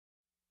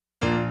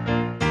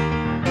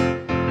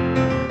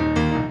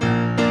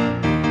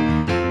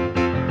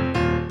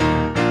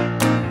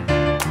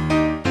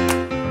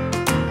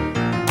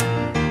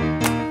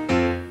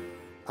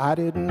I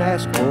didn't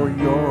ask for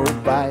your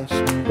advice,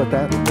 but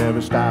that'll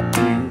never stop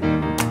you.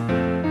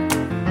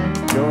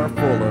 You're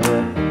full of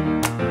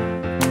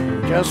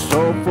it, just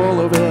so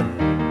full of it.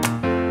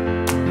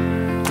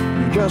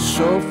 You're just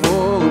so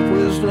full of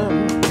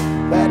wisdom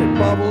that it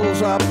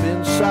bubbles up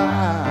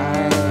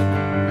inside.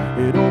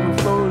 It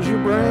overflows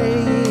your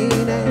brain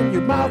and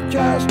your mouth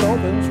just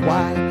opens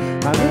wide.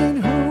 I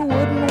mean, who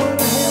wouldn't want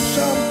to have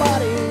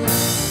somebody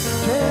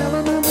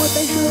telling them what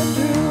they should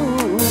do?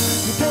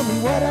 You tell me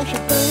what I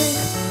should think,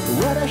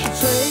 what I should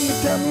say. You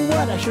tell me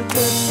what I should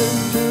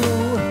listen to.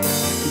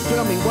 You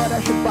tell me what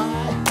I should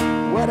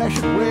buy, what I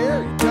should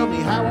wear. You tell me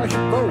how I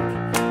should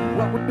vote,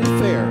 what would be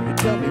fair. You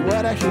tell me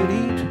what I should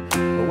eat,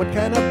 or what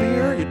kind of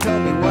beer. You tell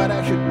me what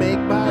I should make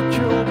my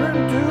children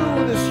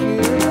do this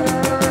year.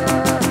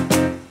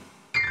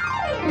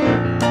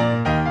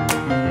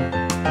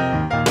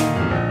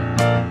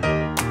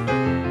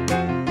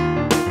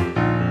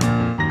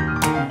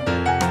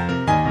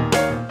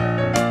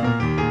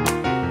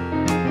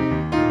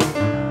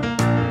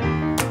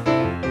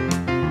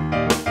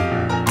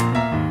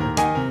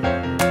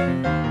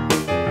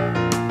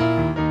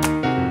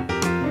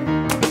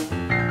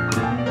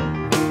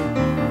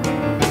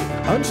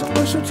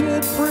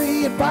 Unsolicited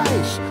free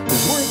advice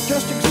is worth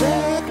just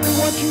exactly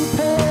what you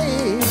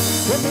pay.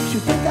 What makes you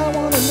think I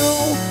want to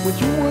know what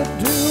you would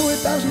do?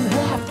 It doesn't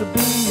have to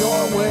be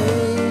your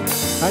way.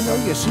 I know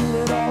you've seen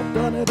it all,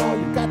 done it all.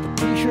 You've got the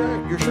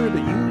t-shirt, you're sure that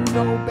you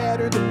know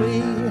better than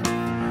me.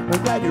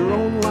 I'm glad your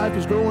own life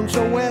is going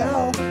so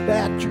well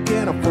that you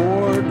can't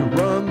afford to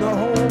run the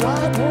whole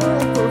wide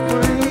world for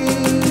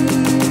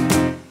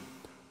free.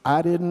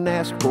 I didn't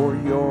ask for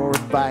your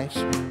advice,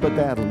 but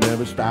that'll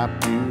never stop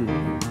you.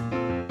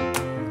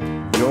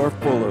 You're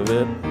full of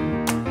it,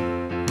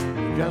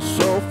 just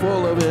so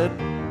full of it.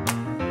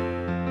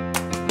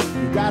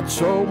 You got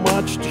so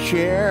much to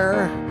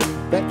share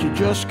that you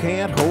just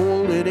can't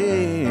hold it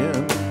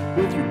in.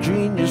 With your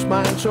genius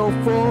mind so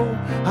full,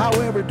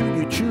 however do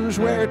you choose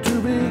where to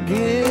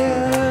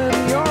begin?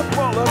 You're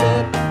full of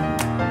it,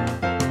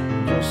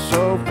 just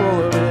so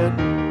full of it.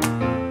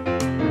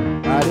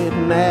 I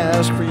didn't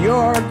ask for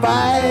your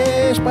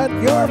advice, but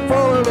you're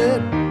full of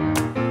it.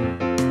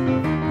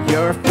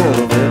 You're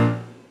full of it.